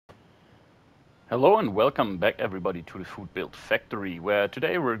Hello and welcome back everybody to the Foodbuild factory, where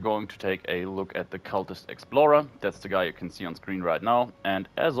today we're going to take a look at the Cultist Explorer. That's the guy you can see on screen right now, and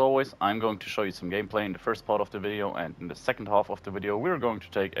as always I'm going to show you some gameplay in the first part of the video, and in the second half of the video we're going to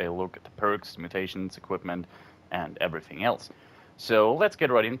take a look at the perks, mutations, equipment and everything else. So let's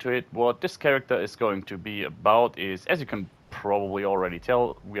get right into it. What this character is going to be about is, as you can probably already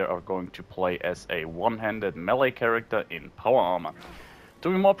tell, we are going to play as a one-handed melee character in power armor. To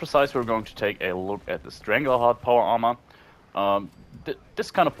be more precise, we're going to take a look at the strangler power armor.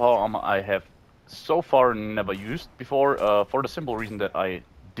 This kind of power armor I have so far never used before, for the simple reason that I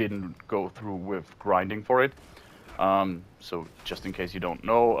didn't go through with grinding for it. So just in case you don't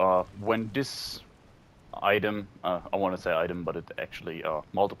know, when this item, I want to say item, but it actually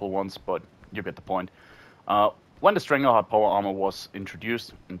multiple ones, but you get the point. When the strangler power armor was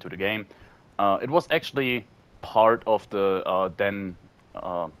introduced into the game, it was actually part of the then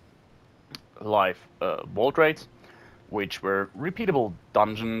live vault raids, which were repeatable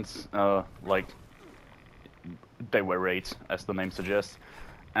dungeons, like they were raids, as the name suggests.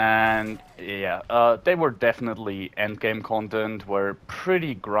 And yeah, they were definitely endgame content, were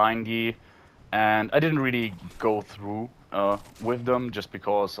pretty grindy, and I didn't really go through with them just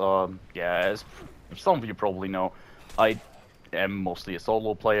because, yeah, as some of you probably know, I am mostly a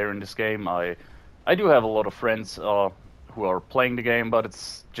solo player in this game. I do have a lot of friends who are playing the game, but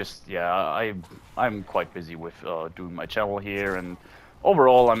it's just, yeah, I'm quite busy with doing my channel here, and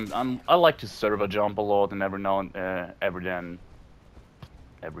overall I like to server jump a lot, and every now and then,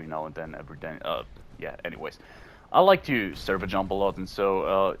 yeah, anyways, I like to server jump a lot, and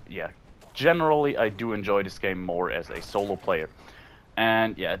so yeah, generally I do enjoy this game more as a solo player.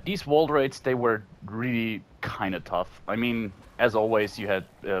 And yeah, these wall raids, they were really kind of tough. I mean, as always, you had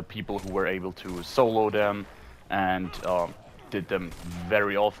people who were able to solo them and did them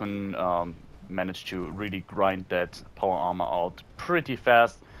very often, managed to really grind that power armor out pretty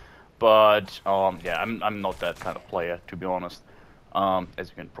fast. But yeah, I'm not that kind of player, to be honest. As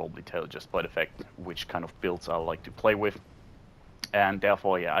you can probably tell just by the fact which kind of builds I like to play with. And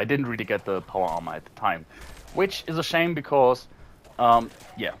therefore, yeah, I didn't really get the power armor at the time, which is a shame because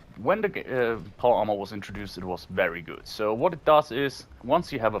yeah, when the power armor was introduced, it was very good. So what it does is,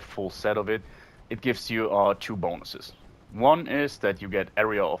 once you have a full set of it, it gives you two bonuses. One is that you get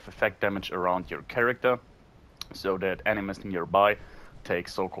area of effect damage around your character, so that enemies nearby take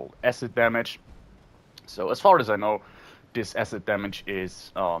so-called acid damage. So as far as I know, this acid damage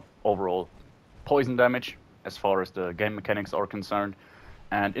is overall poison damage, as far as the game mechanics are concerned.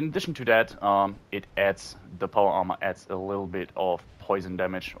 And in addition to that, the power armor adds a little bit of poison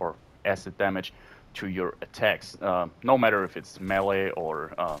damage or acid damage to your attacks, no matter if it's melee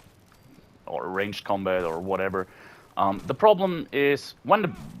or ranged combat or whatever. The problem is, when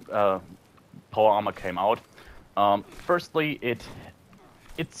the power armor came out, firstly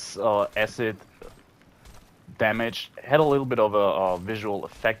its acid damage had a little bit of a visual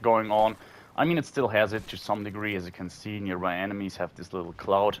effect going on. I mean, it still has it to some degree. As you can see, nearby enemies have this little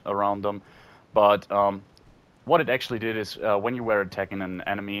cloud around them. But what it actually did is, when you were attacking an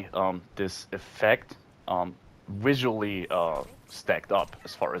enemy, this effect visually stacked up,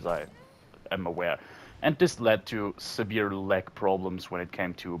 as far as I am aware. And this led to severe lag problems when it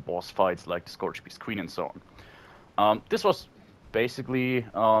came to boss fights like the Scorch Beast Queen and so on. This was basically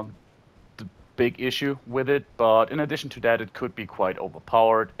the big issue with it, but in addition to that, it could be quite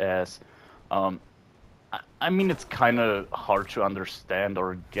overpowered, as I mean, it's kind of hard to understand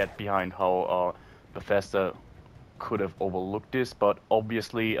or get behind how Bethesda could have overlooked this, but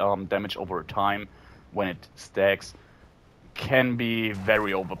obviously damage over time, when it stacks, can be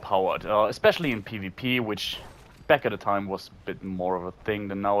very overpowered, especially in PvP, which back at the time was a bit more of a thing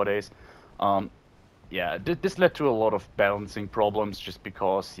than nowadays. Yeah, this led to a lot of balancing problems, just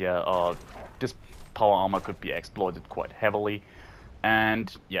because, yeah, this power armor could be exploited quite heavily.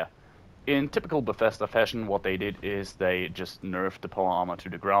 And yeah, in typical Bethesda fashion, what they did is they just nerfed the power armor to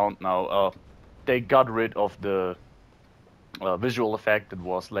the ground. Now, they got rid of the visual effect that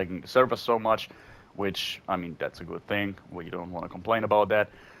was lagging the server so much, which, I mean, that's a good thing. We don't want to complain about that.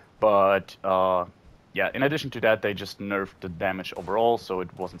 But yeah, in addition to that, they just nerfed the damage overall, so it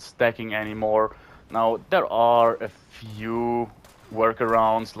wasn't stacking anymore. Now, there are a few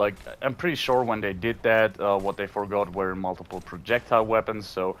workarounds. Like, I'm pretty sure when they did that, what they forgot were multiple projectile weapons,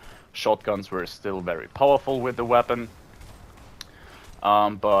 so shotguns were still very powerful with the weapon.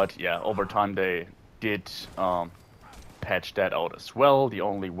 But yeah, over time they did patch that out as well. The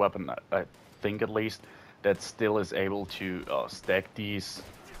only weapon, I think at least, that still is able to stack these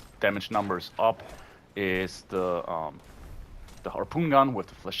damage numbers up is the harpoon gun with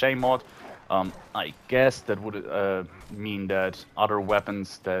the flèche mod. I guess that would mean that other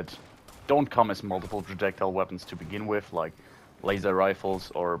weapons that don't come as multiple projectile weapons to begin with, like laser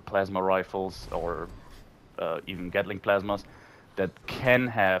rifles or plasma rifles or even Gatling plasmas, that can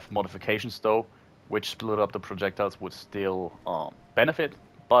have modifications though, which split up the projectiles, would still benefit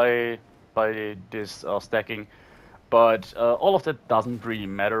by this stacking. But all of that doesn't really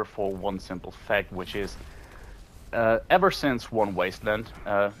matter for one simple fact, which is ever since One Wasteland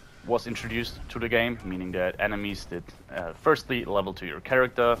was introduced to the game, meaning that enemies did firstly level to your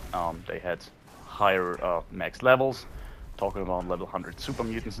character, they had higher max levels, talking about level 100 super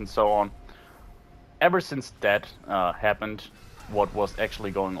mutants and so on. Ever since that happened, what was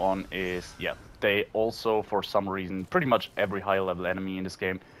actually going on is, yeah, they also, for some reason, pretty much every high level enemy in this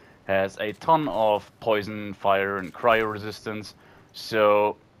game has a ton of poison, fire, and cryo resistance.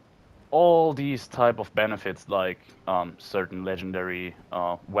 So all these type of benefits, like certain legendary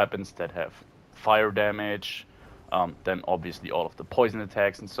weapons that have fire damage, then obviously all of the poison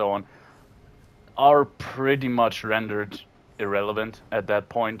attacks and so on, are pretty much rendered irrelevant at that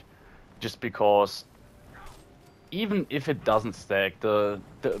point, just because even if it doesn't stack, the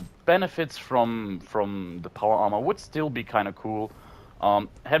benefits from the power armor would still be kind of cool.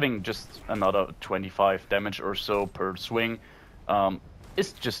 Having just another 25 damage or so per swing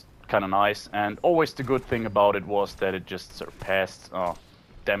is just kind of nice, and always the good thing about it was that it just surpassed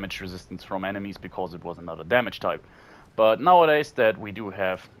damage resistance from enemies because it was another damage type. But nowadays that we do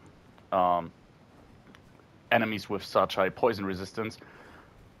have enemies with such high poison resistance,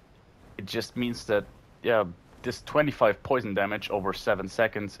 it just means that, yeah, this 25 poison damage over 7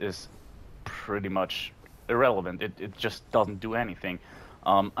 seconds is pretty much irrelevant. It just doesn't do anything.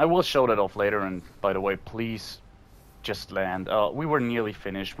 I will show that off later, and by the way, please just land. We were nearly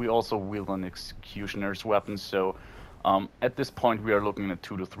finished. We also wield an executioner's weapon, so at this point we are looking at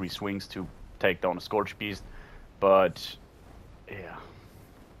 2 to 3 swings to take down a Scorch Beast, but yeah.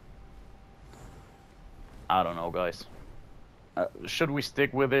 I don't know, guys. Should we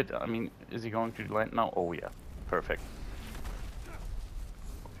stick with it? I mean, is he going to land now? Oh yeah, perfect.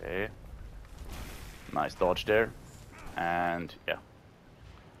 Okay. Nice dodge there. And yeah.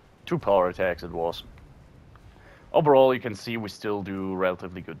 2 power attacks it was. Overall, you can see we still do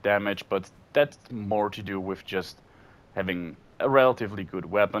relatively good damage, but that's more to do with just having a relatively good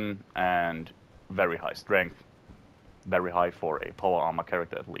weapon and very high strength. Very high for a power armor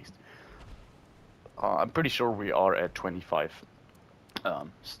character, at least. I'm pretty sure we are at 25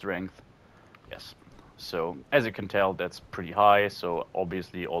 strength. Yes. So, as you can tell, that's pretty high, so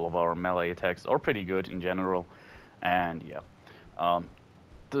obviously all of our melee attacks are pretty good in general. And yeah.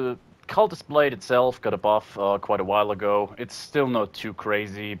 The Cultist Blade itself got a buff quite a while ago. It's still not too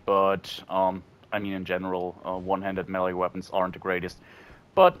crazy, but I mean, in general, one-handed melee weapons aren't the greatest.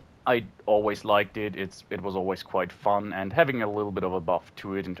 But I always liked it. It was always quite fun, and having a little bit of a buff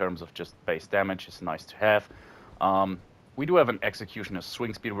to it in terms of just base damage is nice to have. We do have an Executioner's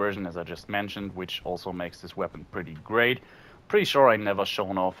swing speed version, as I just mentioned, which also makes this weapon pretty great. Pretty sure I never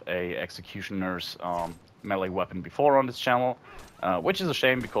shown off a Executioner's melee weapon before on this channel, which is a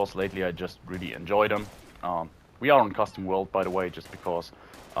shame because lately I just really enjoy them. We are on Custom World, by the way, just because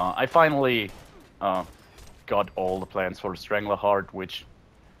I finally got all the plans for the Strangler Heart, which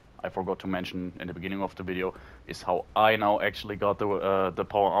I forgot to mention in the beginning of the video, is how I now actually got the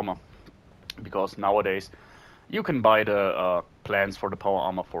power armor. Because nowadays you can buy the plans for the power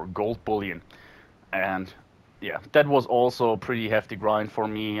armor for gold bullion, and yeah, that was also a pretty hefty grind for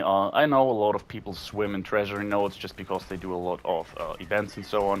me. I know a lot of people swim in treasury nodes just because they do a lot of events and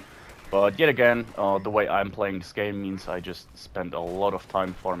so on. But yet again, the way I'm playing this game means I just spend a lot of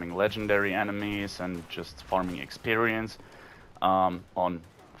time farming legendary enemies and just farming experience on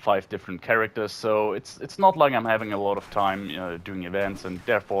 5 different characters. So it's not like I'm having a lot of time doing events, and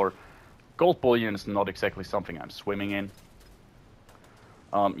therefore gold bullion is not exactly something I'm swimming in.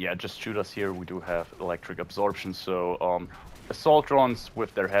 Yeah, just shoot us here. We do have electric absorption, so assaultrons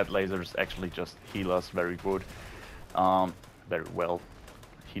with their head lasers actually just heal us very good. Very well.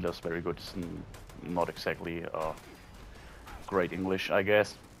 Heal us very good. It's not exactly great English, I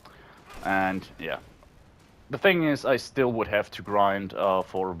guess. And yeah. The thing is, I still would have to grind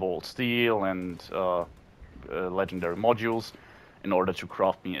for Volt Steel and legendary modules in order to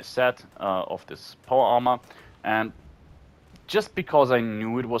craft me a set of this power armor. And just because I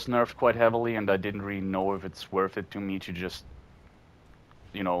knew it was nerfed quite heavily and I didn't really know if it's worth it to me to just,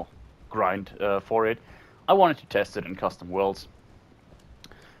 you know, grind for it, I wanted to test it in custom worlds.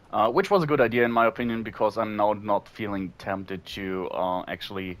 Which was a good idea in my opinion, because I'm now not feeling tempted to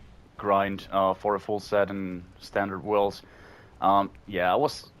actually grind for a full set in standard worlds. Yeah, I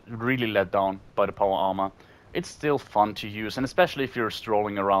was really let down by the power armor. It's still fun to use, and especially if you're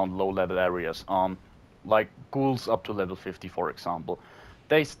strolling around low-level areas, like ghouls up to level 50, for example.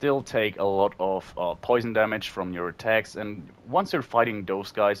 They still take a lot of poison damage from your attacks, and once you're fighting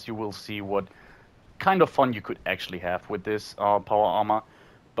those guys, you will see what kind of fun you could actually have with this power armor.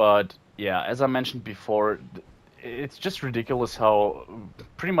 But yeah, as I mentioned before, it's just ridiculous how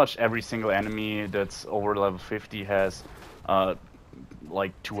pretty much every single enemy that's over level 50 has uh,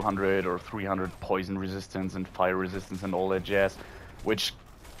 like 200 or 300 poison resistance and fire resistance and all that jazz, which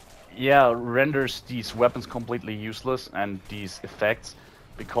yeah renders these weapons completely useless and these effects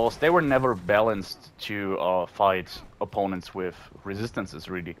because they were never balanced to fight opponents with resistances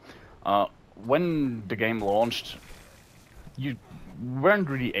really. Uh, when the game launched, you weren't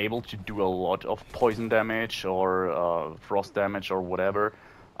really able to do a lot of poison damage or frost damage or whatever.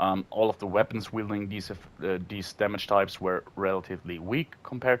 All of the weapons wielding these damage types were relatively weak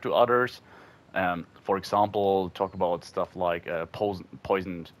compared to others. For example, talk about stuff like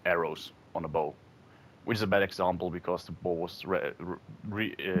poisoned arrows on a bow, which is a bad example because the bow was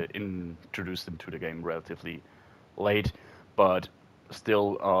introduced into the game relatively late. But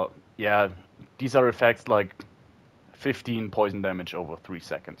still, yeah, these are effects like 15 poison damage over 3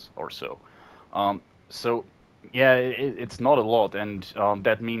 seconds or so. So, yeah, it's not a lot, and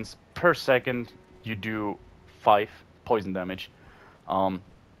that means per second you do 5 poison damage. Um,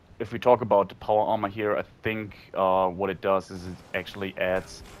 if we talk about the power armor here, I think what it does is it actually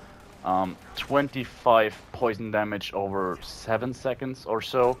adds 25 poison damage over 7 seconds or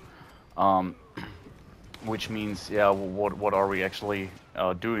so. Um, which means, yeah, what are we actually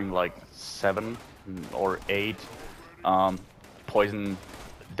doing? Like 7 or 8 um, poison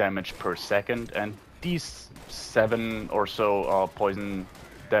damage per second, and these 7 or so poison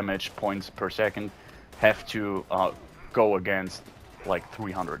damage points per second have to go against like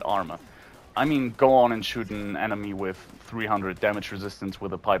 300 armor. I mean, go on and shoot an enemy with 300 damage resistance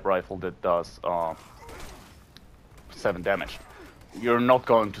with a pipe rifle that does 7 damage. You're not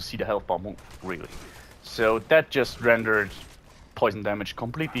going to see the health bar move, really. So that just rendered poison damage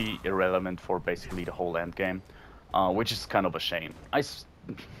completely irrelevant for basically the whole end game, which is kind of a shame.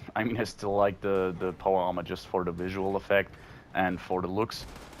 I mean, I still like the power armor just for the visual effect and for the looks.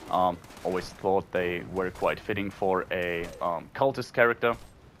 Always thought they were quite fitting for a cultist character.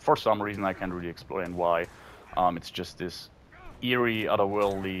 For some reason, I can't really explain why. It's just this eerie,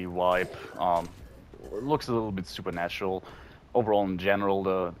 otherworldly vibe. Looks a little bit supernatural. Overall, in general,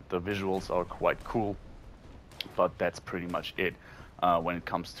 the visuals are quite cool, but that's pretty much it when it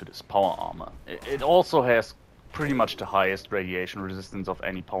comes to this power armor. It also has pretty much the highest radiation resistance of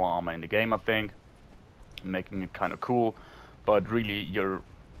any power armor in the game, I think, making it kind of cool. But really, your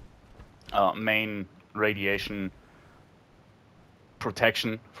main radiation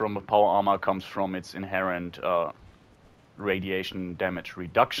protection from a power armor comes from its inherent radiation damage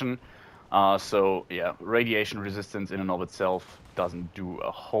reduction. So yeah, radiation resistance in and of itself doesn't do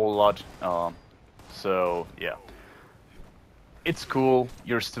a whole lot. So yeah, it's cool.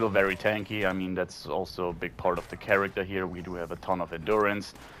 You're still very tanky. I mean, that's also a big part of the character here. We do have a ton of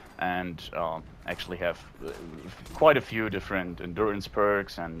endurance and actually have quite a few different endurance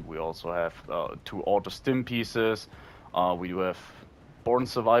perks, and we also have 2 auto stim pieces. We do have Born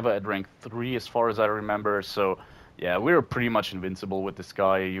Survivor at rank 3 as far as I remember, so yeah, we're pretty much invincible with this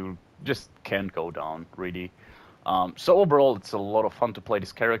guy. You just can't go down, really. So overall, it's a lot of fun to play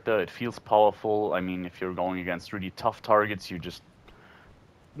this character. It feels powerful. I mean, if you're going against really tough targets, you just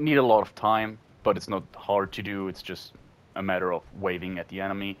need a lot of time, but it's not hard to do. It's just a matter of waving at the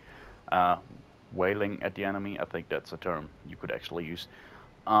enemy. Wailing at the enemy, I think that's a term you could actually use.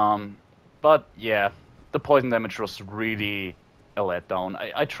 But yeah, the poison damage was really a letdown.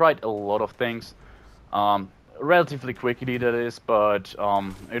 I tried a lot of things, relatively quickly that is, but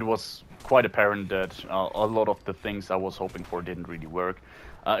it was quite apparent that a lot of the things I was hoping for didn't really work.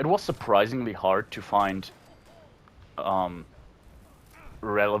 It was surprisingly hard to find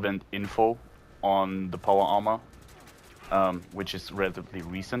relevant info on the power armor, which is relatively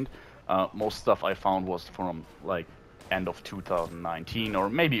recent. Most stuff I found was from like end of 2019 or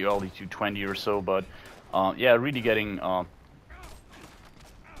maybe early 2020 or so, but yeah, really getting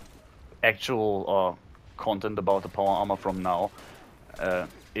actual content about the power armor from now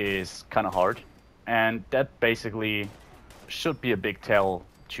is kind of hard, and that basically should be a big tell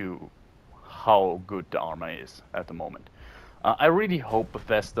to how good the armor is at the moment. I really hope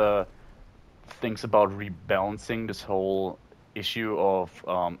Bethesda thinks about rebalancing this whole issue of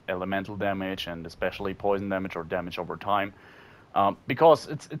elemental damage and especially poison damage or damage over time. Because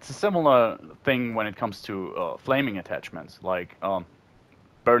it's a similar thing when it comes to flaming attachments, like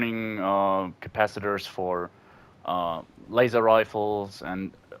burning capacitors for laser rifles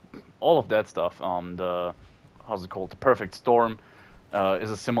and all of that stuff. The how's it called? The Perfect Storm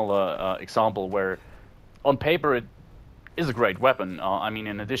is a similar example where, on paper, it is a great weapon. I mean,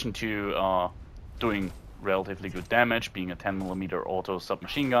 in addition to doing relatively good damage, being a 10mm auto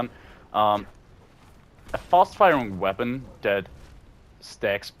submachine gun, um, a fast-firing weapon that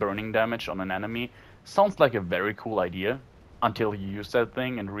stacks burning damage on an enemy sounds like a very cool idea until you use that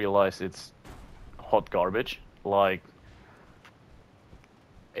thing and realize it's hot garbage. Like,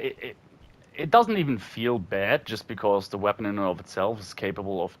 it, it, it doesn't even feel bad just because the weapon in and of itself is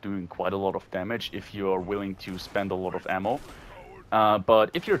capable of doing quite a lot of damage if you are willing to spend a lot of ammo.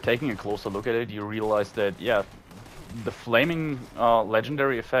 But if you're taking a closer look at it, you realize that, yeah, the flaming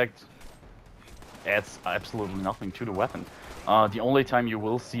legendary effect adds absolutely nothing to the weapon. The only time you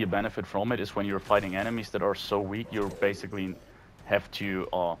will see a benefit from it is when you're fighting enemies that are so weak you basically have to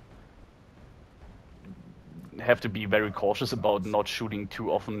be very cautious about not shooting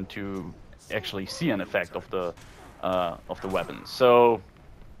too often to actually see an effect of the weapon. So,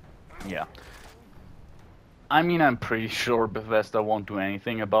 yeah. I mean, I'm pretty sure Bethesda won't do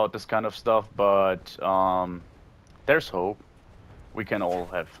anything about this kind of stuff, but there's hope. We can all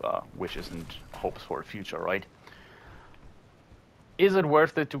have wishes and hopes for the future, right? Is it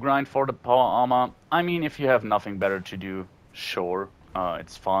worth it to grind for the power armor? I mean, if you have nothing better to do, sure.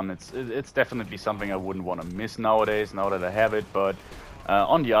 It's fun. It's definitely something I wouldn't want to miss nowadays, now that I have it. But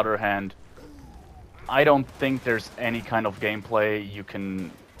on the other hand, I don't think there's any kind of gameplay you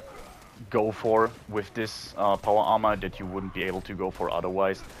can go for with this power armor that you wouldn't be able to go for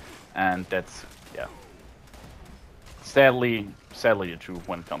otherwise. And that's, yeah, sadly the truth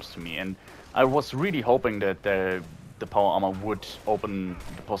when it comes to me. And I was really hoping that the power armor would open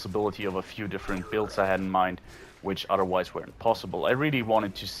the possibility of a few different builds I had in mind, which otherwise weren't possible. I really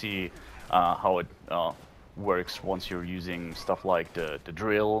wanted to see how it works once you're using stuff like the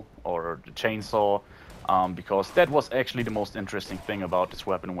drill or the chainsaw, because that was actually the most interesting thing about this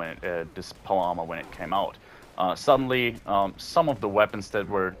weapon when this power armor when it came out. Suddenly, some of the weapons that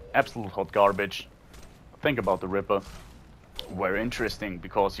were absolute hot garbage, think about the Ripper, were interesting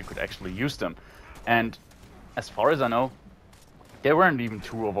because you could actually use them. And as far as I know, they weren't even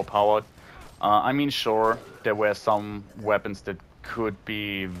too overpowered. I mean, sure, there were some weapons that could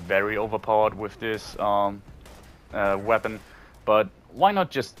be very overpowered with this weapon, but why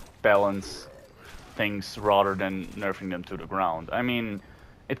not just balance things rather than nerfing them to the ground? I mean,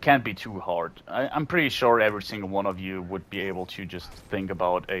 it can't be too hard. I'm pretty sure every single one of you would be able to just think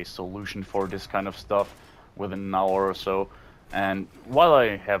about a solution for this kind of stuff within an hour or so. And while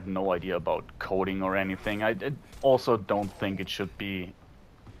I have no idea about coding or anything, I also don't think it should be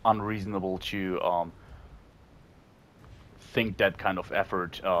unreasonable to think that kind of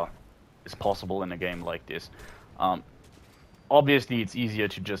effort is possible in a game like this. Obviously, it's easier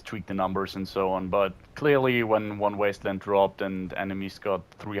to just tweak the numbers and so on, but clearly when one wasteland dropped and enemies got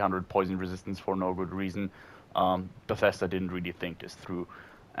 300 poison resistance for no good reason, Bethesda didn't really think this through,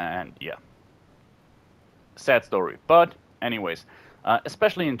 and yeah. Sad story, but anyways,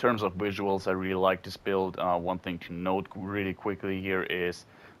 especially in terms of visuals, I really like this build. One thing to note really quickly here is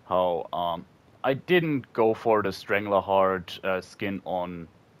how I didn't go for the Strangler Heart skin on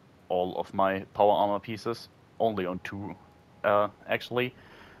all of my power armor pieces, only on two, actually.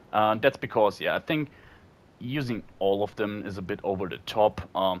 That's because, yeah, I think using all of them is a bit over the top.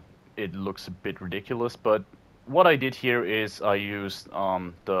 It looks a bit ridiculous, but what I did here is I used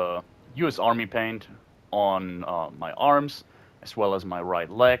the US Army paint on my arms as well as my right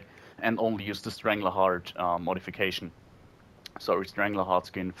leg, and only use the Strangler Heart modification. So Strangler Heart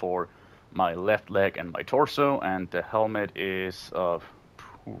skin for my left leg and my torso, and the helmet is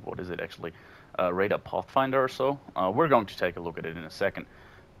what is it actually? Radar Pathfinder or so. We're going to take a look at it in a second,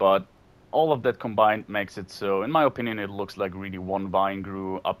 but all of that combined makes it so, in my opinion, it looks like really one vine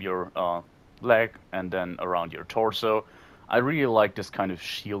grew up your leg and then around your torso. I really like this kind of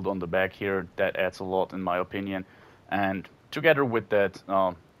shield on the back here. That adds a lot in my opinion. And together with that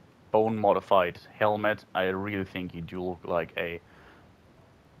bone modified helmet, I really think you do look like a...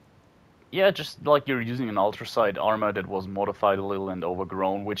 Yeah, just like you're using an ultraside armor that was modified a little and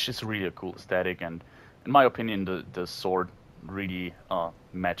overgrown, which is really a cool aesthetic. And in my opinion, the sword really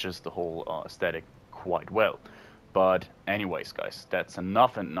matches the whole aesthetic quite well. But anyways, guys, that's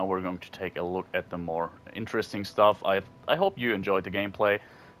enough, and now we're going to take a look at the more interesting stuff. I hope you enjoyed the gameplay,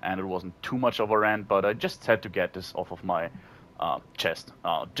 and it wasn't too much of a rant, but I just had to get this off of my chest.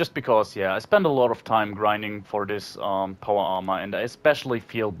 Just because, yeah, I spent a lot of time grinding for this power armor, and I especially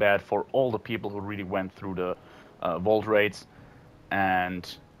feel bad for all the people who really went through the vault raids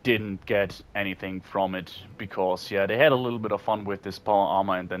and didn't get anything from it, because, yeah, they had a little bit of fun with this power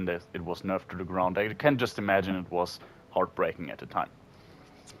armor, and then it was nerfed to the ground. I can just imagine it was heartbreaking at the time.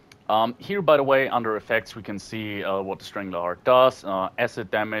 Here, by the way, under effects, we can see what the Strangler Heart does.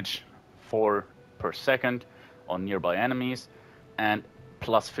 Acid damage 4 per second on nearby enemies, and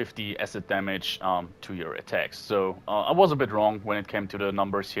plus 50 acid damage to your attacks. So I was a bit wrong when it came to the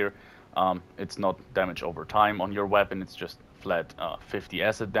numbers here. It's not damage over time on your weapon, it's just flat 50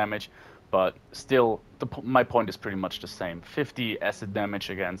 acid damage. But still, my point is pretty much the same. 50 acid damage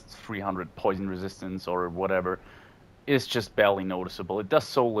against 300 poison resistance or whatever is just barely noticeable. It does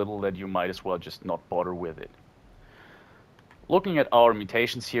so little that you might as well just not bother with it. Looking at our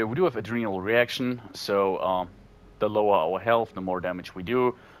mutations here, we do have adrenal reaction, so the lower our health, the more damage we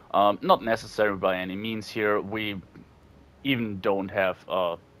do. Not necessary by any means here. We even don't have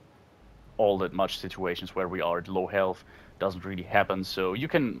all that much situations where we are at low health. Doesn't really happen, so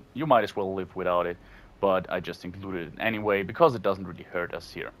you might as well live without it, but I just included it anyway because it doesn't really hurt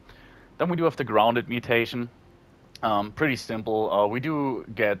us here. Then we do have the grounded mutation. Pretty simple. We do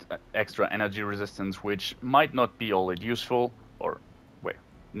get extra energy resistance, which might not be all that useful or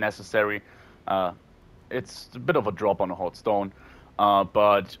necessary. It's a bit of a drop on a hot stone,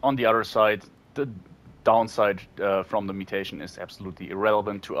 but on the other side, the downside from the mutation is absolutely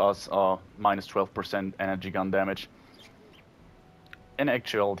irrelevant to us. Minus 12% energy gun damage. In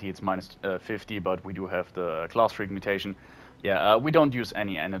actuality, it's minus 50, but we do have the class freak mutation. Yeah, we don't use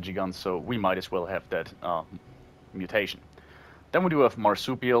any energy guns, so we might as well have that mutation. Then we do have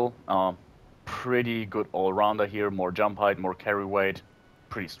Marsupial, pretty good all-rounder here, more jump height, more carry weight,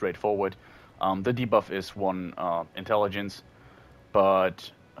 pretty straightforward. The debuff is 1 intelligence,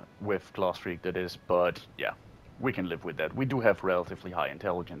 but with class freak that is, but yeah, we can live with that. We do have relatively high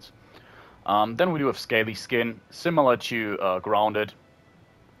intelligence. Then we do have Scaly Skin, similar to Grounded.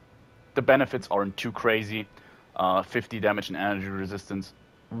 The benefits aren't too crazy. 50 damage and energy resistance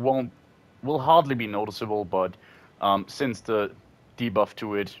will hardly be noticeable, but since the debuff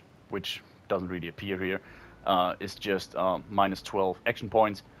to it, which doesn't really appear here, is just minus 12 action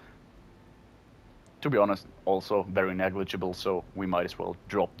points, to be honest, also very negligible, so we might as well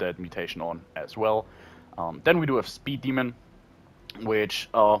drop that mutation on as well. Then we do have Speed Demon, which,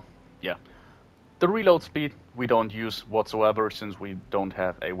 yeah, the reload speed we don't use whatsoever since we don't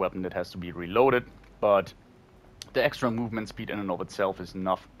have a weapon that has to be reloaded, but the extra movement speed in and of itself is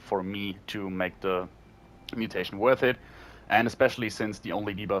enough for me to make the mutation worth it, and especially since the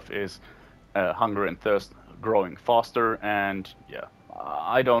only debuff is hunger and thirst growing faster, and yeah,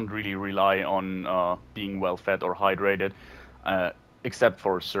 I don't really rely on being well fed or hydrated, except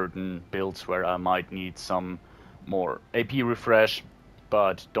for certain builds where I might need some more AP refresh,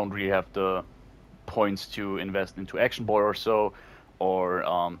 but don't really have the points to invest into Action Boy or so, or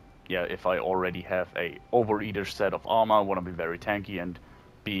yeah, if I already have a Overeater set of armor, want to be very tanky and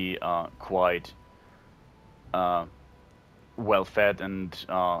be quite well fed and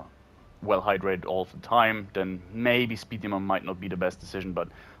well hydrated all the time, then maybe Speed Demon might not be the best decision, but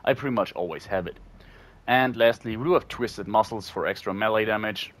I pretty much always have it. And lastly, we do have Twisted Muscles for extra melee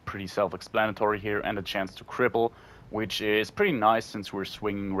damage, pretty self-explanatory here, and a chance to cripple, which is pretty nice since we're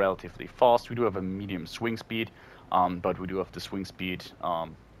swinging relatively fast. We do have a medium swing speed, but we do have the swing speed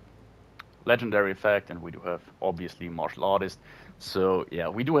legendary effect, and we do have obviously Martial Artist. So yeah,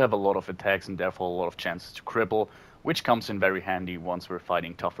 we do have a lot of attacks and therefore a lot of chances to cripple, which comes in very handy once we're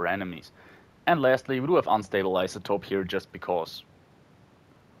fighting tougher enemies. And lastly, we do have Unstable Isotope here just because.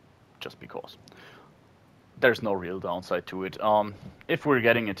 There's no real downside to it. If we're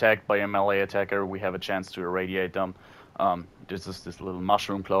getting attacked by a melee attacker, we have a chance to irradiate them. This is this little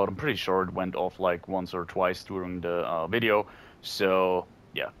mushroom cloud. I'm pretty sure it went off like once or twice during the video. So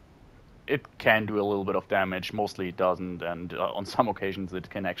yeah, it can do a little bit of damage. Mostly it doesn't, and on some occasions it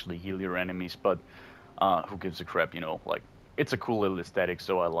can actually heal your enemies. But who gives a crap, you know? Like, it's a cool little aesthetic,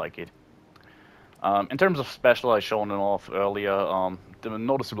 so I like it. In terms of special, I shown it off earlier. The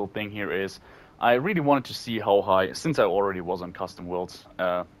noticeable thing here is I really wanted to see how high, since I already was on custom worlds,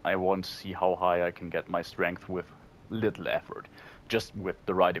 I want to see how high I can get my strength with little effort, just with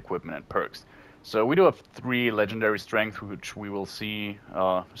the right equipment and perks. So we do have 3 legendary strength, which we will see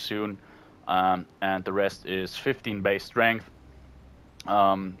soon, and the rest is 15 base strength,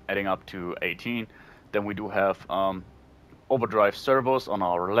 adding up to 18. Then we do have overdrive servos on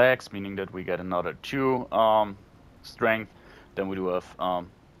our legs, meaning that we get another 2 strength. Then we do have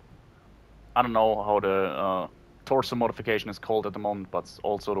I don't know how the torso modification is called at the moment, but it's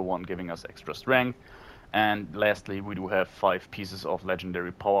also the one giving us extra strength. And lastly, we do have 5 pieces of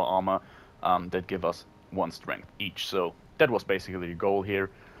legendary power armor that give us 1 strength each. So that was basically the goal here.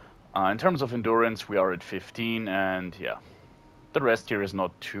 In terms of endurance, we are at 15, and yeah, the rest here is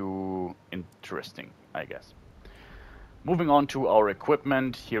not too interesting, I guess. Moving on to our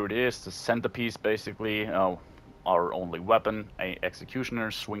equipment, here it is, the centerpiece basically, our only weapon, a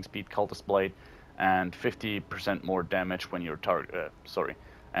Executioner's Swingspeed Cultist Blade, and 50% more damage when you're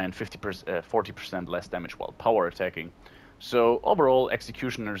and 40% less damage while power attacking. So overall,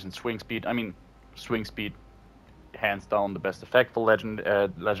 Executioners and Swingspeed, I mean, Swingspeed, hands down the best effect for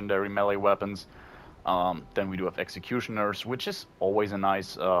legendary melee weapons. Then we do have Executioners, which is always a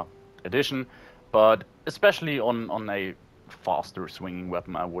nice addition, but especially on a faster swinging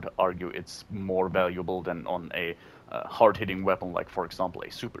weapon, I would argue it's more valuable than on a hard-hitting weapon like, for example,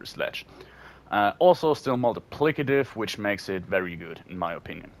 a Super Sledge. Also still multiplicative, which makes it very good, in my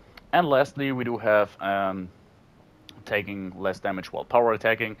opinion. And lastly, we do have taking less damage while power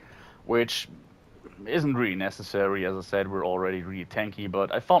attacking, which isn't really necessary. As I said, we're already really tanky,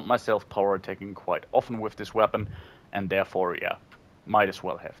 but I found myself power attacking quite often with this weapon, and therefore, yeah, might as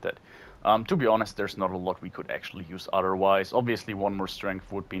well have that. To be honest, there's not a lot we could actually use otherwise. Obviously, 1 more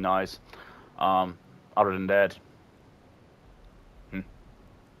strength would be nice. Other than that,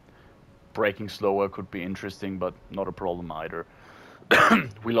 breaking slower could be interesting, but not a problem either.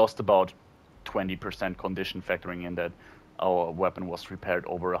 We lost about 20% condition, factoring in that our weapon was repaired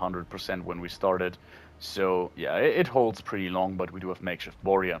over 100% when we started. So yeah, it holds pretty long, but we do have Makeshift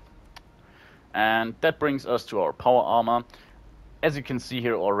Warrior. And that brings us to our power armor. As you can see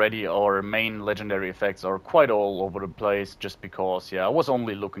here already, our main legendary effects are quite all over the place, just because, yeah, I was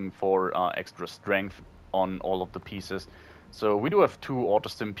only looking for extra strength on all of the pieces. So we do have 2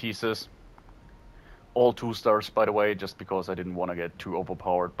 auto-stim pieces, all 2 stars, by the way, just because I didn't want to get too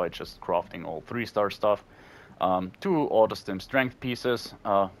overpowered by just crafting all 3-star stuff. 2 auto-stim strength pieces.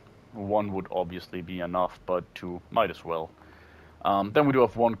 1 would obviously be enough, but 2 might as well. Then we do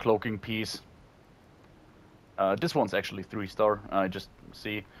have 1 cloaking piece. This one's actually 3-star, I just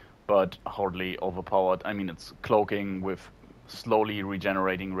see, but hardly overpowered. I mean, it's cloaking with slowly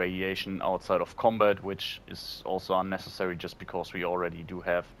regenerating radiation outside of combat, which is also unnecessary just because we already do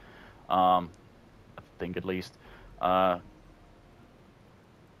have, I think at least, not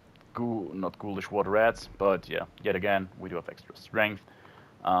ghoulish water rats, but yeah, yet again, we do have extra strength.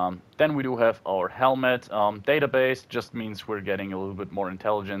 Then we do have our helmet. Database just means we're getting a little bit more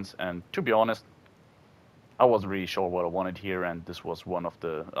intelligence, and to be honest, I wasn't really sure what I wanted here, and this was one of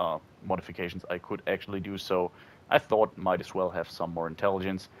the modifications I could actually do, so I thought might as well have some more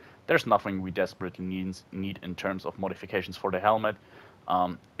intelligence. There's nothing we desperately need in terms of modifications for the helmet.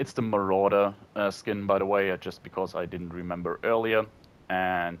 It's the Marauder skin, by the way, just because I didn't remember earlier.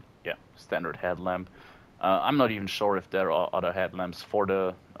 And yeah, standard headlamp. I'm not even sure if there are other headlamps for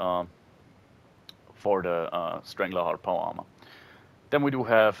the Strangler hard power armor. Then we do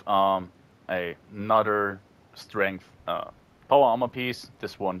have another strength power armor piece.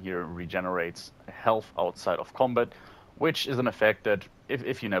 This one here regenerates health outside of combat, which is an effect that,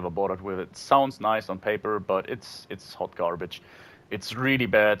 if you never bothered with it, sounds nice on paper, but it's hot garbage. It's really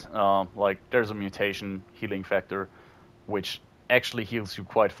bad. Like, there's a mutation healing factor, which actually heals you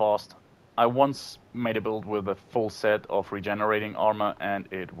quite fast. I once made a build with a full set of regenerating armor,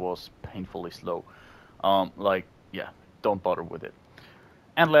 and it was painfully slow. Like, yeah, don't bother with it.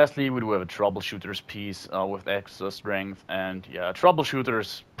 And lastly, we do have a troubleshooter's piece with extra strength, and yeah, troubleshooter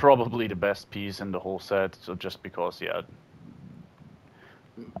is probably the best piece in the whole set, so just because, yeah,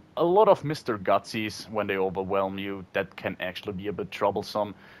 a lot of Mr. Gutsies, when they overwhelm you, that can actually be a bit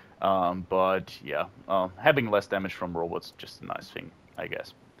troublesome, but yeah, having less damage from robots, just a nice thing, I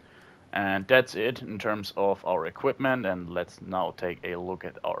guess. And that's it in terms of our equipment, and let's now take a look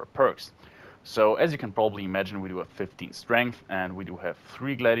at our perks. So as you can probably imagine, we do have 15 strength, and we do have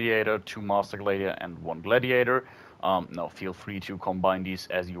 3 gladiator, 2 master gladiator, and 1 gladiator. Now feel free to combine these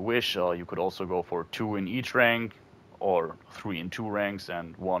as you wish. You could also go for 2 in each rank, or 3 in 2 ranks,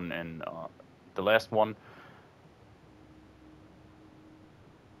 and 1 in the last one.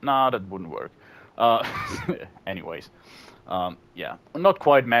 Nah, that wouldn't work. Anyways, yeah, not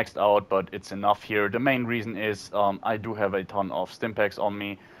quite maxed out, but it's enough here. The main reason is I do have a ton of stimpaks on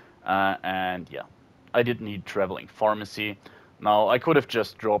me. And yeah, I did need traveling pharmacy. Now, I could have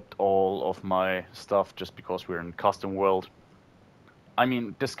just dropped all of my stuff just because we're in custom world. I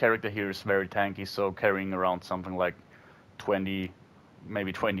mean, this character here is very tanky, so carrying around something like 20,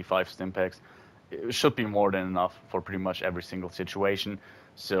 maybe 25 stimpaks, it should be more than enough for pretty much every single situation.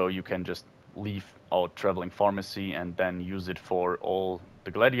 So you can just leave out Traveling Pharmacy and then use it for all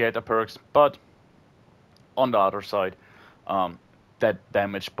the Gladiator perks. But on the other side, um, that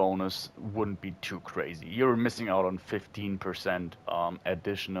damage bonus wouldn't be too crazy. You're missing out on 15%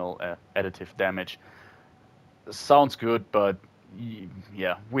 additional additive damage. Sounds good, but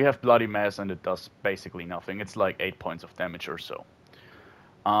yeah, we have Bloody Mass and it does basically nothing. It's like 8 points of damage or so.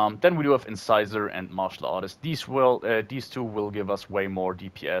 Then we do have Incisor and Martial Artist. These two will give us way more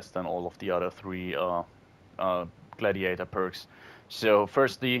DPS than all of the other three Gladiator perks. So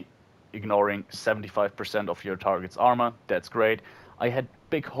firstly, ignoring 75% of your target's armor. That's great. I had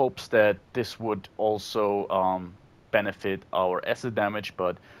big hopes that this would also benefit our acid damage,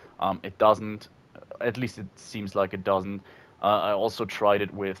 but it doesn't. At least it seems like it doesn't. I also tried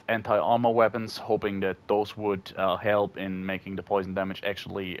it with anti-armor weapons, hoping that those would help in making the poison damage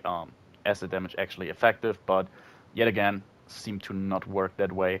actually, acid damage actually effective, but yet again, seemed to not work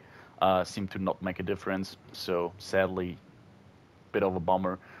that way, seemed to not make a difference, so sadly, bit of a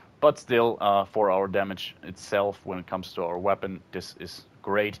bummer. But still, for our damage itself, when it comes to our weapon, this is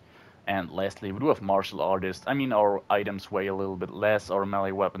great. And lastly, we do have Martial Artist. I mean, our items weigh a little bit less, our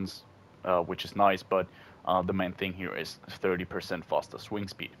melee weapons, which is nice, but the main thing here is 30% faster swing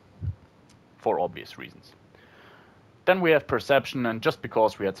speed, for obvious reasons. Then we have Perception, and just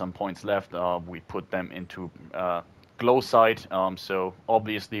because we had some points left, we put them into Glow Sight. So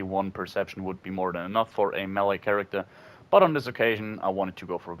obviously one Perception would be more than enough for a melee character, but on this occasion I wanted to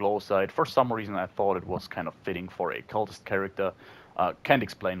go for Glow Sight. For some reason I thought it was kind of fitting for a cultist character. Can't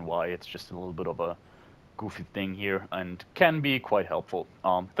explain why, it's just a little bit of a goofy thing here and can be quite helpful.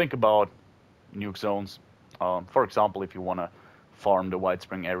 Think about nuke zones. For example, if you want to farm the White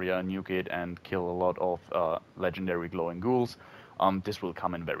Spring area, nuke it, and kill a lot of legendary glowing ghouls, this will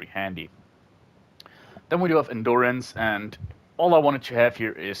come in very handy. Then we do have Endurance, and all I wanted to have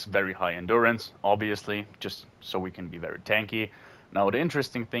here is very high Endurance, obviously, just so we can be very tanky. Now the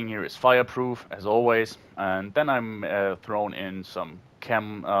interesting thing here is Fireproof, as always, and then I'm thrown in some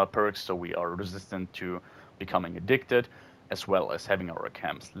chem perks, so we are resistant to becoming addicted, as well as having our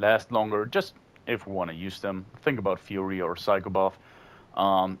chems last longer, just if we want to use them. Think about Fury or Psychobuff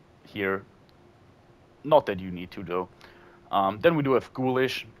here. Not that you need to, though. Then we do have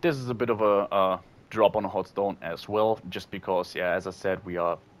Ghoulish. This is a bit of a drop on a hot stone as well, just because, yeah, as I said, we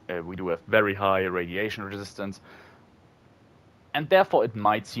do have very high radiation resistance, and therefore it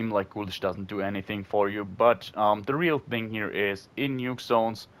might seem like Ghoulish doesn't do anything for you, but the real thing here is, in nuke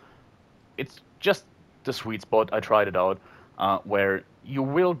zones, it's just the sweet spot. I tried it out, where you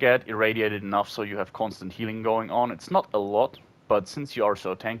will get irradiated enough so you have constant healing going on. It's not a lot, but since you are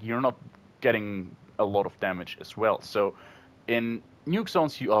so tanky, you're not getting a lot of damage as well. So in nuke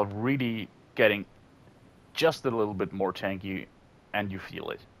zones, you are really getting just a little bit more tanky, and you feel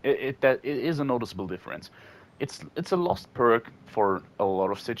it. It is a noticeable difference. It's a lost perk for a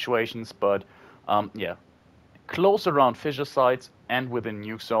lot of situations, but yeah, close around fissure sites and within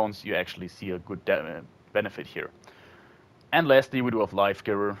nuke zones, you actually see a good benefit here. And lastly, we do have Life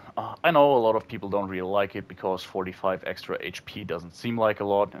Giver. I know a lot of people don't really like it because 45 extra HP doesn't seem like a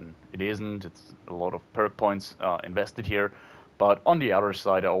lot, and it isn't. It's a lot of perk points invested here. But on the other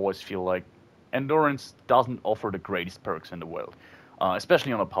side, I always feel like Endurance doesn't offer the greatest perks in the world,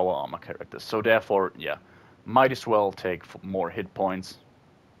 especially on a power armor character. So therefore, yeah, might as well take more hit points.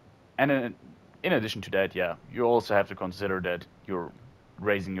 And in addition to that, yeah, you also have to consider that you're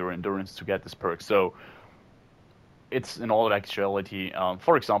raising your endurance to get this perk. So it's in all actuality,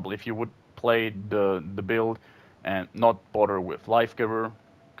 for example, if you would play the build and not bother with Life Giver,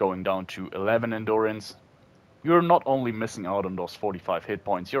 going down to 11 endurance, you're not only missing out on those 45 hit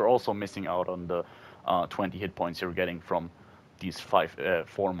points, you're also missing out on the 20 hit points you're getting from these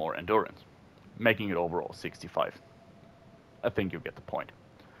 4 more endurance, making it overall 65. I think you get the point.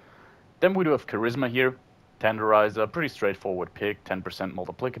 Then we do have Charisma here, Tenderizer, pretty straightforward pick, 10%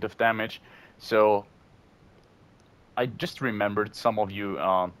 multiplicative damage. So I just remembered some of you,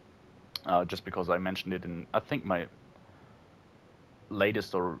 just because I mentioned it in, I think, my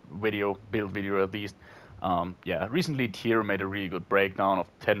latest build video at least. Yeah, recently Tier made a really good breakdown of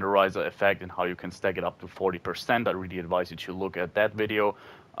Tenderizer effect and how you can stack it up to 40%. I really advise you to look at that video.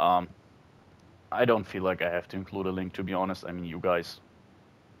 I don't feel like I have to include a link, to be honest. I mean, you guys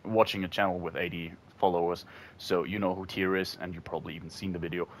watching a channel with 80 followers, so you know who Tier is, and you've probably even seen the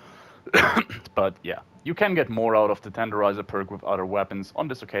video. But yeah, you can get more out of the Tenderizer perk with other weapons. On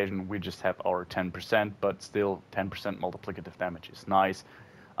this occasion, we just have our 10%, but still 10% multiplicative damage is nice.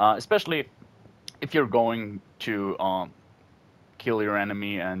 Especially if you're going to kill your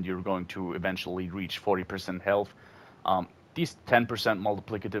enemy and you're going to eventually reach 40% health. these 10%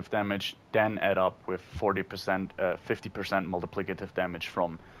 multiplicative damage then add up with 40%, 50% multiplicative damage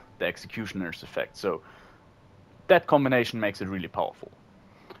from the Executioner's effect. So that combination makes it really powerful.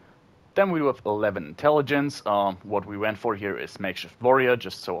 Then we do have 11 intelligence. What we went for here is makeshift warrior,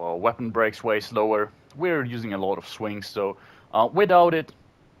 just so our weapon breaks way slower. We're using a lot of swings, so without it,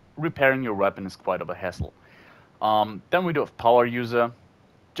 repairing your weapon is quite of a hassle. Then we do have power user,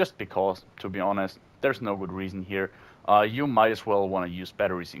 just because, to be honest, there's no good reason here. You might as well want to use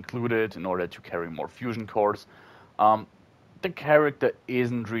batteries included in order to carry more fusion cores. The character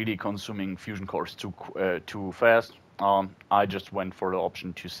isn't really consuming fusion cores too fast. I just went for the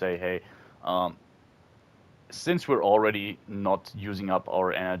option to say, hey, since we're already not using up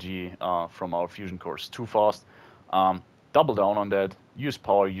our energy from our fusion cores too fast, double down on that, use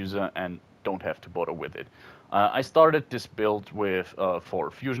power user, and don't have to bother with it. I started this build with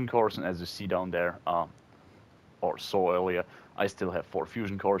 4 fusion cores, and as you see down there, or saw earlier, I still have 4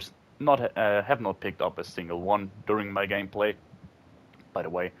 fusion cores. Have not picked up a single one during my gameplay. By the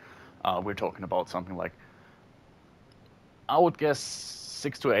way, we're talking about something like, I would guess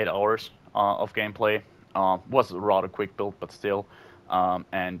 6 to 8 hours of gameplay. Was a rather quick build, but still.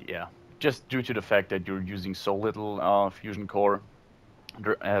 And yeah, just due to the fact that you're using so little fusion core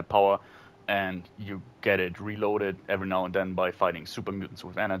power, and you get it reloaded every now and then by fighting super mutants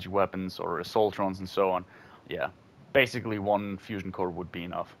with energy weapons or assaultrons and so on. Yeah, basically 1 fusion core would be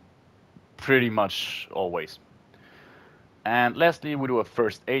enough. Pretty much always. And lastly, we do a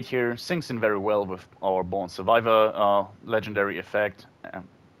first aid here. Syncs in very well with our Born Survivor legendary effect,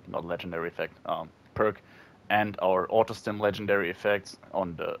 not legendary effect, perk, and our auto-stim legendary effects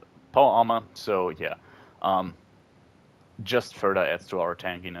on the power armor. So yeah, just further adds to our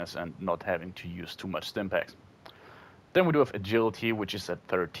tankiness and not having to use too much stim packs. Then we do have agility, which is at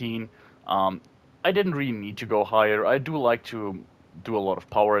 13. I didn't really need to go higher. I do like to do a lot of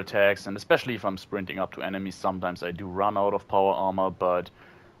power attacks, and especially if I'm sprinting up to enemies, sometimes I do run out of power armor, but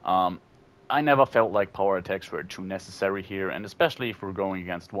I never felt like power attacks were too necessary here, and especially if we're going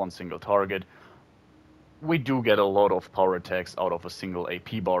against one single target, we do get a lot of power attacks out of a single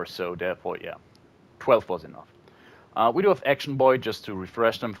AP bar, so therefore, yeah, 12 was enough. We do have Action Boy just to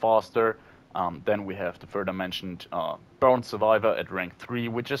refresh them faster. Then we have the further mentioned Born Survivor at rank 3,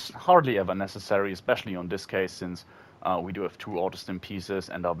 which is hardly ever necessary, especially on this case, since we do have 2 auto-stim pieces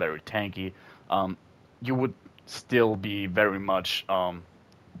and are very tanky. You would still be very much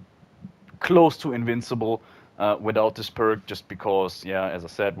close to invincible without this perk, just because, yeah, as I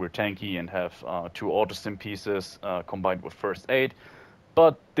said, we're tanky and have 2 auto-stim pieces combined with first aid.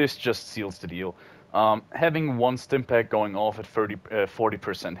 But this just seals the deal. Having 1 stim pack going off at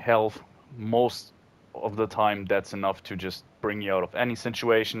 40% health, most of the time that's enough to just bring you out of any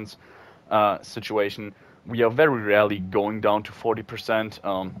situation. We are very rarely going down to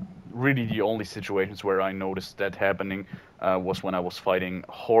 40%. Really the only situations where I noticed that happening was when I was fighting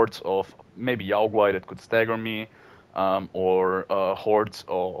hordes of maybe Yaogwai that could stagger me, or hordes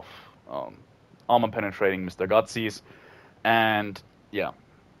of armor penetrating Mr. Gutsies. And yeah,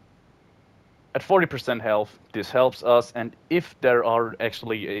 at 40% health, this helps us, and if there are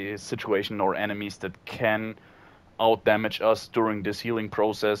actually a situation or enemies that can out-damage us during this healing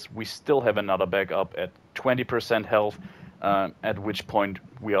process, we still have another backup at 20% health, at which point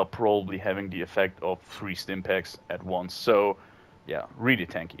we are probably having the effect of 3 stim packs at once. So yeah, really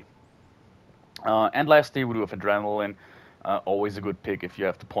tanky. And lastly, we do have Adrenaline, always a good pick if you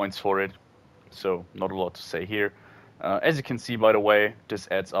have the points for it, so not a lot to say here. As you can see, by the way, this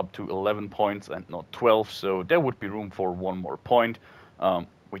adds up to 11 points and not 12, so there would be room for 1 more point,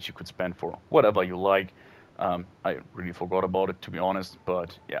 which you could spend for whatever you like. I really forgot about it, to be honest,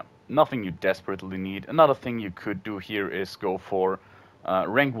 but yeah, nothing you desperately need. Another thing you could do here is go for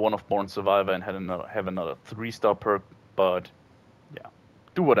rank 1 of Born Survivor and have another 3-star perk, but yeah,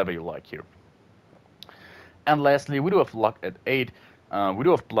 do whatever you like here. And lastly, we do have Luck at 8. We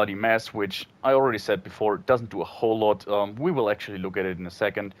do have Bloody Mess, which I already said before, doesn't do a whole lot. We will actually look at it in a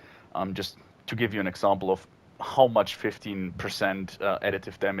second, just to give you an example of how much 15%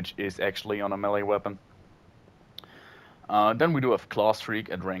 additive damage is actually on a melee weapon. Then we do have Class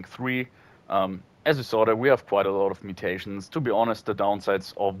Freak at rank 3. As you saw there, we have quite a lot of mutations. To be honest, the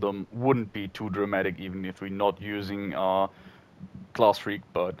downsides of them wouldn't be too dramatic even if we're not using Class Freak,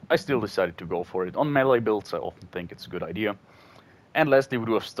 but I still decided to go for it. On melee builds, I often think it's a good idea. And lastly, we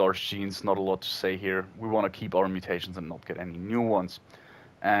do have Starch Genes, not a lot to say here. We want to keep our mutations and not get any new ones.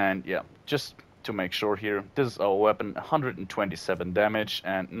 And yeah, just to make sure here, this is our weapon, 127 damage,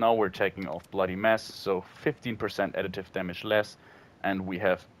 and now we're taking off Bloody Mess, so 15% additive damage less, and we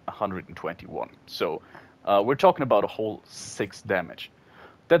have 121. So we're talking about a whole 6 damage.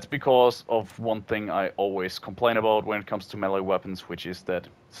 That's because of one thing I always complain about when it comes to melee weapons, which is that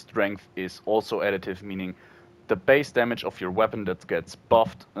strength is also additive, meaning the base damage of your weapon that gets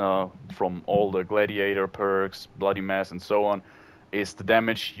buffed from all the gladiator perks, bloody mass, and so on, is the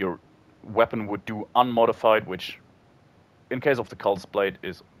damage your weapon would do unmodified, which in case of the Cultist Blade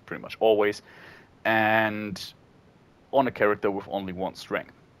is pretty much always, and on a character with only 1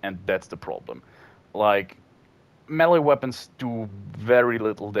 strength. And that's the problem. Like, melee weapons do very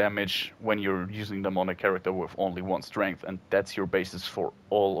little damage when you're using them on a character with only 1 strength, and that's your basis for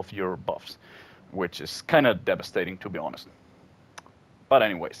all of your buffs, which is kind of devastating, to be honest. But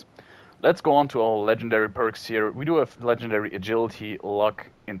anyways, let's go on to our legendary perks here. We do have legendary agility, luck,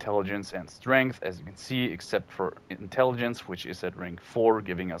 intelligence, and strength, as you can see, except for intelligence, which is at rank 4,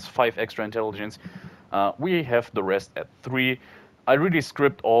 giving us 5 extra intelligence. We have the rest at 3. I really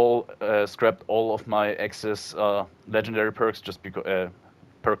scrapped all of my excess legendary perks just because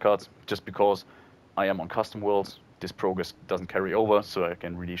perk cards, just because I am on custom worlds. This progress doesn't carry over, so I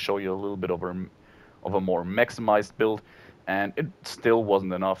can really show you a little bit of a more maximized build. And it still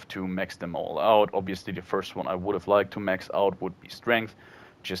wasn't enough to max them all out. Obviously, the first one I would have liked to max out would be strength,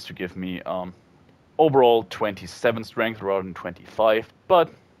 just to give me overall 27 strength rather than 25,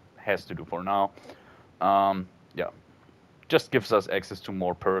 but has to do for now. Yeah, just gives us access to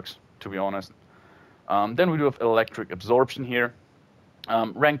more perks, to be honest. Then we do have electric absorption here.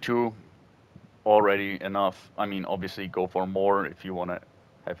 Rank 2, already enough. I mean, obviously go for more if you want to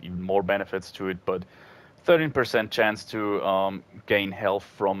have even more benefits to it, but 13% chance to gain health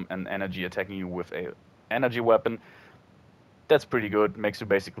from an energy attacking you with a energy weapon. That's pretty good. Makes you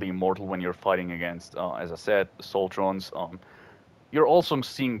basically immortal when you're fighting against, as I said, the Soltrons. You're also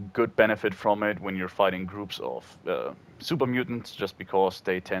seeing good benefit from it when you're fighting groups of super mutants, just because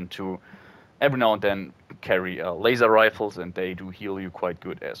they tend to every now and then carry laser rifles, and they do heal you quite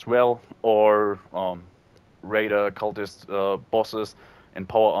good as well. Or raider cultist bosses in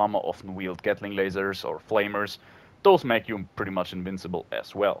power armor often wield Gatling lasers or flamers. Those make you pretty much invincible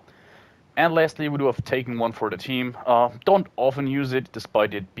as well. And lastly, we do have taken one for the team. Don't often use it,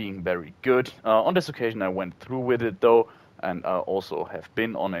 despite it being very good. On this occasion, I went through with it though, and I also have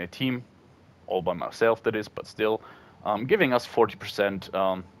been on a team, all by myself that is, but still, giving us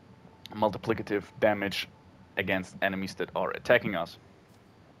 40% multiplicative damage against enemies that are attacking us.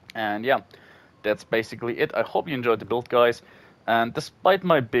 And yeah, that's basically it. I hope you enjoyed the build, guys. And despite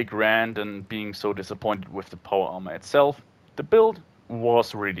my big rant and being so disappointed with the power armor itself, the build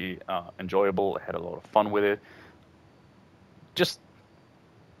was really enjoyable. I had a lot of fun with it. Just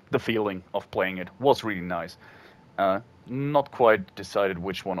the feeling of playing it was really nice. Not quite decided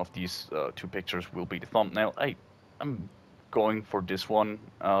which one of these 2 pictures will be the thumbnail. I'm going for this one,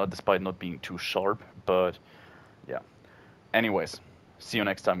 despite not being too sharp, but yeah. Anyways, see you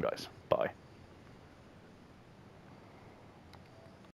next time, guys. Bye.